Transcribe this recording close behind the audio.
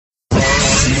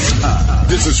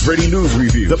This is Ready News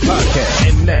Review, the podcast.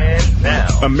 And now,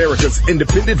 America's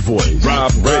independent voice,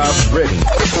 Rob Ready.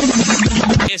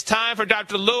 It's time for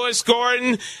Dr. Lewis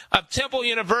Gordon of Temple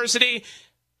University.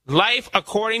 Life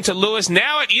according to Lewis,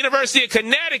 now at University of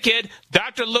Connecticut.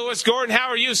 Dr. Lewis Gordon, how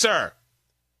are you, sir?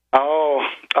 Oh,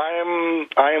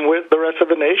 I am with the rest of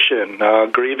the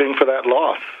nation, grieving for that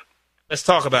loss. Let's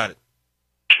talk about it.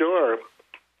 Sure.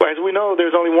 As we know,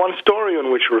 there's only one story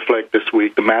on which to reflect this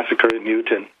week, the massacre in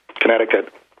Newton,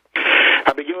 Connecticut.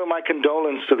 I begin with my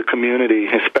condolence to the community,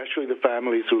 especially the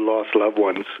families who lost loved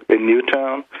ones in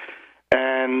Newtown,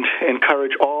 and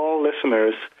encourage all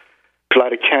listeners to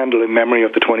light a candle in memory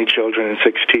of the 20 children and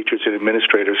 6 teachers and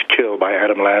administrators killed by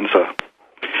Adam Lanza.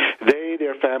 They,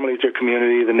 their families, their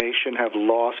community, the nation have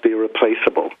lost the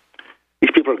irreplaceable.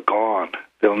 These people are gone.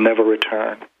 They'll never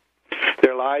return.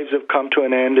 Their lives have come to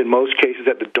an end, in most cases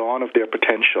at the dawn of their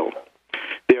potential.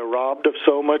 They are robbed of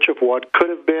so much of what could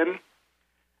have been,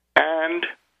 and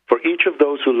for each of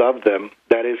those who love them,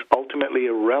 that is ultimately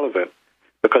irrelevant,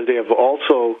 because they have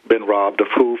also been robbed of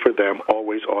who for them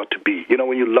always ought to be. You know,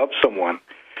 when you love someone,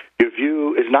 your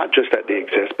view is not just that they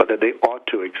exist, but that they ought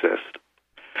to exist.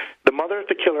 The mother of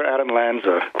the killer, Adam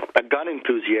Lanza, a gun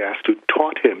enthusiast who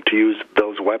taught him to use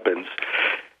those weapons,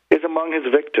 is among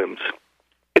his victims.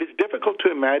 It is difficult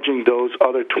to imagine those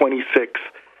other 26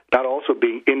 not also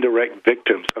being indirect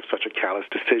victims of such a callous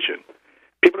decision.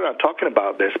 People are not talking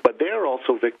about this, but they are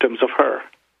also victims of her.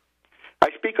 I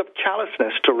speak of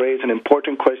callousness to raise an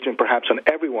important question perhaps on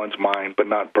everyone's mind, but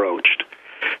not broached.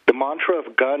 The mantra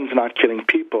of guns not killing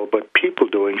people, but people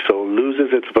doing so,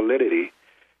 loses its validity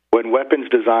when weapons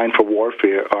designed for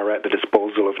warfare are at the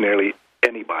disposal of nearly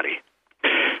anybody.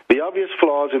 The obvious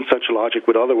flaws in such logic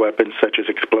with other weapons, such as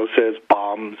explosives,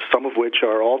 bombs, some of which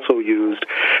are also used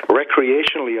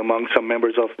recreationally among some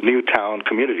members of the Newtown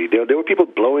community. There were people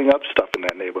blowing up stuff in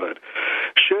that neighborhood.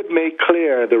 Should make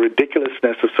clear the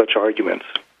ridiculousness of such arguments.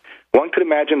 One could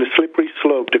imagine the slippery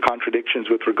slope to contradictions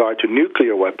with regard to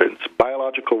nuclear weapons,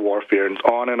 biological warfare, and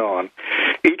on and on.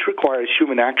 Each requires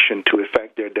human action to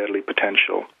effect their deadly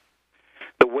potential.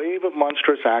 The wave of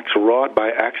monstrous acts wrought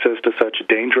by access to such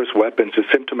dangerous weapons is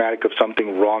symptomatic of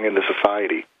something wrong in the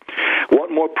society. What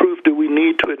more proof do we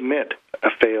need to admit a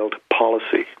failed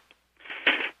policy?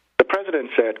 The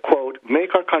president said, quote,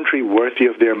 "Make our country worthy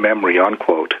of their memory,"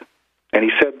 unquote. And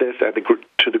he said this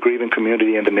to the grieving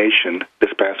community and the nation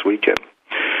this past weekend.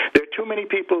 There are too many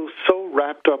people so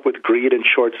wrapped up with greed and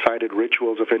short-sighted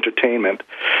rituals of entertainment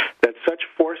that such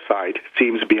foresight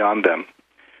seems beyond them.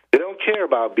 They don't care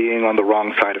about being on the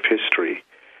wrong side of history,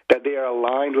 that they are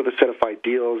aligned with a set of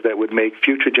ideals that would make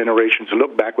future generations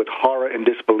look back with horror and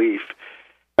disbelief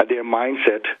at their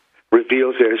mindset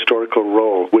reveals their historical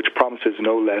role, which promises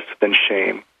no less than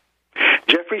shame.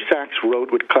 Jeffrey Sachs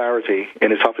wrote with clarity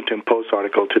in his Huffington Post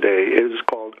article today. It is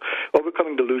called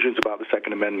Overcoming Delusions About the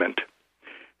Second Amendment.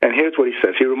 And here's what he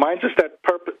says. He reminds us that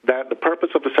the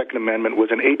purpose of the Second Amendment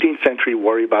was an 18th century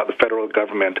worry about the federal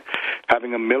government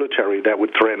having a military that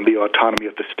would threaten the autonomy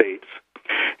of the states.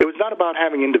 It was not about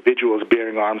having individuals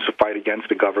bearing arms to fight against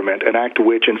the government, an act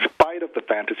which, in spite of the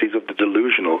fantasies of the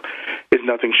delusional, is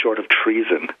nothing short of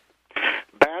treason.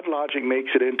 Bad logic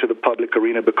makes it into the public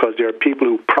arena because there are people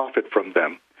who profit from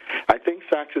them. I think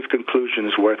Sachs's conclusion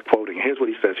is worth quoting. Here's what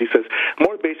he says. He says,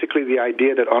 more basically, the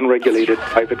idea that unregulated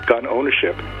private gun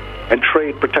ownership and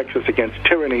trade protects us against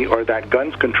tyranny, or that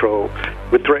guns control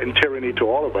would threaten tyranny to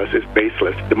all of us, is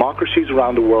baseless. Democracies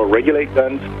around the world regulate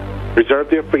guns, preserve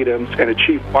their freedoms, and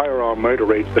achieve firearm murder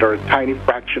rates that are a tiny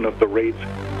fraction of the rates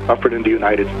offered in the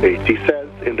United States. He says,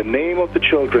 in the name of the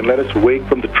children, let us wake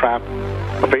from the trap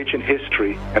of ancient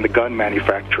history and the gun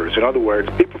manufacturers. In other words,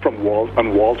 people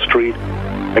on Wall Street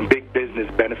and big business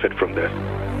benefit from this.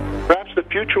 Perhaps the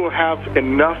future will have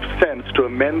enough sense to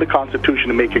amend the Constitution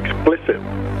to make explicit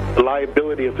the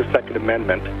liability of the Second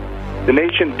Amendment. The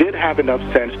nation did have enough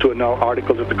sense to annul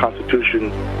articles of the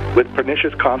Constitution with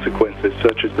pernicious consequences,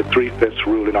 such as the 3/5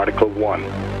 rule in Article 1.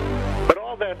 But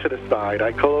all that to the side,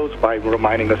 I close by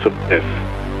reminding us of this,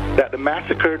 that the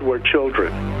massacred were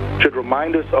children, should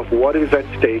remind us of what is at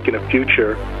stake in a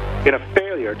future in a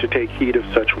failure to take heed of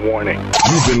such warning.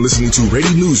 You've been listening to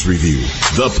Ready News Review,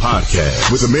 the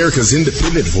podcast with America's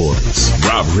independent voice,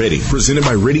 Rob Ready, presented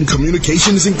by Ready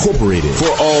Communications Incorporated. For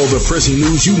all the pressing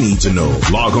news you need to know,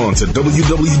 log on to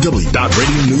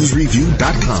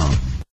www.readynewsreview.com.